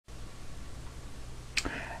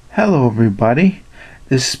Hello everybody,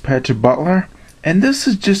 this is Patrick Butler, and this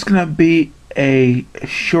is just going to be a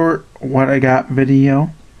short what I got video.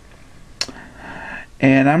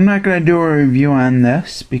 And I'm not going to do a review on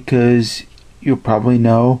this because you'll probably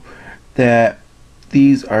know that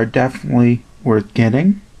these are definitely worth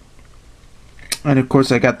getting. And of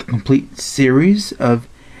course I got the complete series of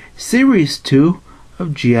Series 2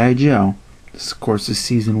 of G.I. Joe. This of course is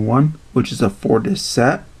Season 1, which is a 4-disc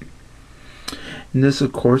set. And this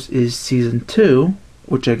of course is Season 2,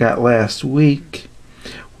 which I got last week,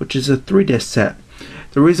 which is a 3-disc set.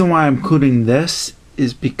 The reason why I'm including this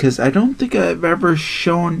is because I don't think I've ever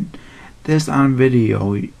shown this on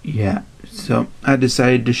video yet. So I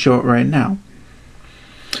decided to show it right now.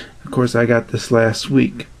 Of course I got this last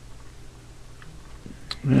week.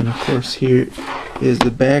 And of course here is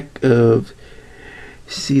the back of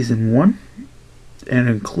Season 1. And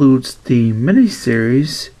includes the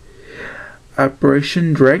miniseries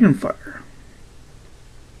Operation Dragonfire.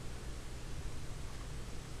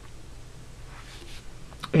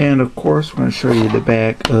 And of course, I'm going to show you the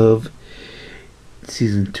back of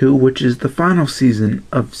Season 2, which is the final season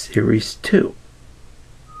of Series 2.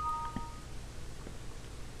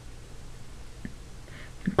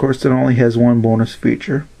 Of course, it only has one bonus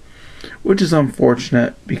feature, which is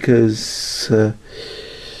unfortunate because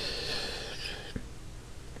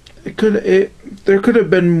there could have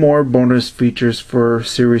been more bonus features for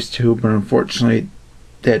Series 2, but unfortunately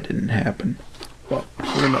that didn't happen. Well,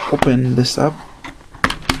 we're going to open this up.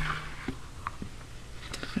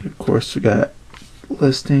 And of course we got a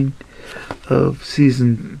listing of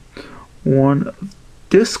Season 1,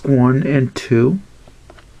 Disc 1 and 2.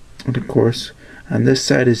 And of course on this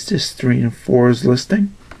side is Disc 3 and 4's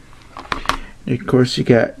listing. And of course you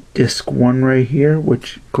got Disc 1 right here,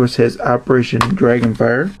 which of course has Operation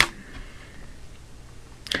Dragonfire.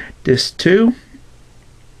 Disc 2,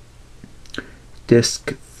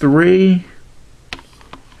 Disc 3,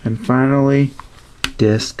 and finally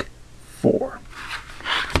Disc 4.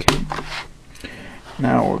 Okay.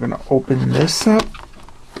 Now we're going to open this up.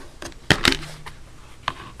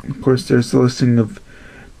 Of course there's the listing of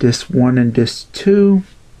Disc 1 and Disc 2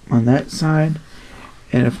 on that side.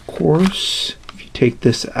 And of course, if you take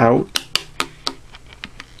this out,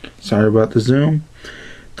 sorry about the zoom,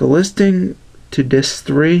 the listing to Disc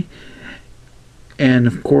 3, and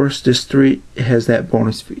of course Disc 3 has that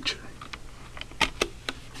bonus feature.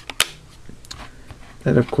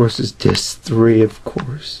 That of course is Disc 3, of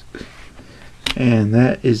course, and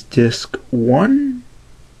that is Disc 1,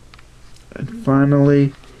 and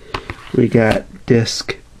finally we got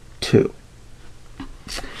Disc 2,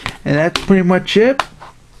 and that's pretty much it.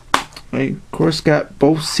 I of course got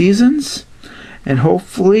both seasons, and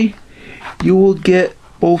hopefully you will get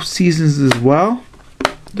both seasons as well.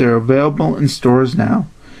 They're available in stores now,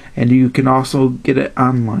 and you can also get it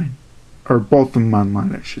online, or both of them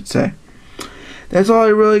online I should say. That's all I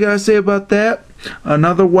really gotta say about that.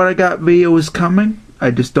 Another What I Got video is coming.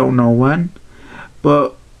 I just don't know when,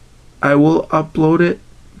 but I will upload it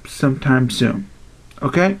sometime soon.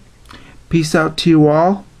 Okay? Peace out to you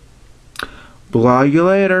all. Vlog you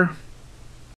later.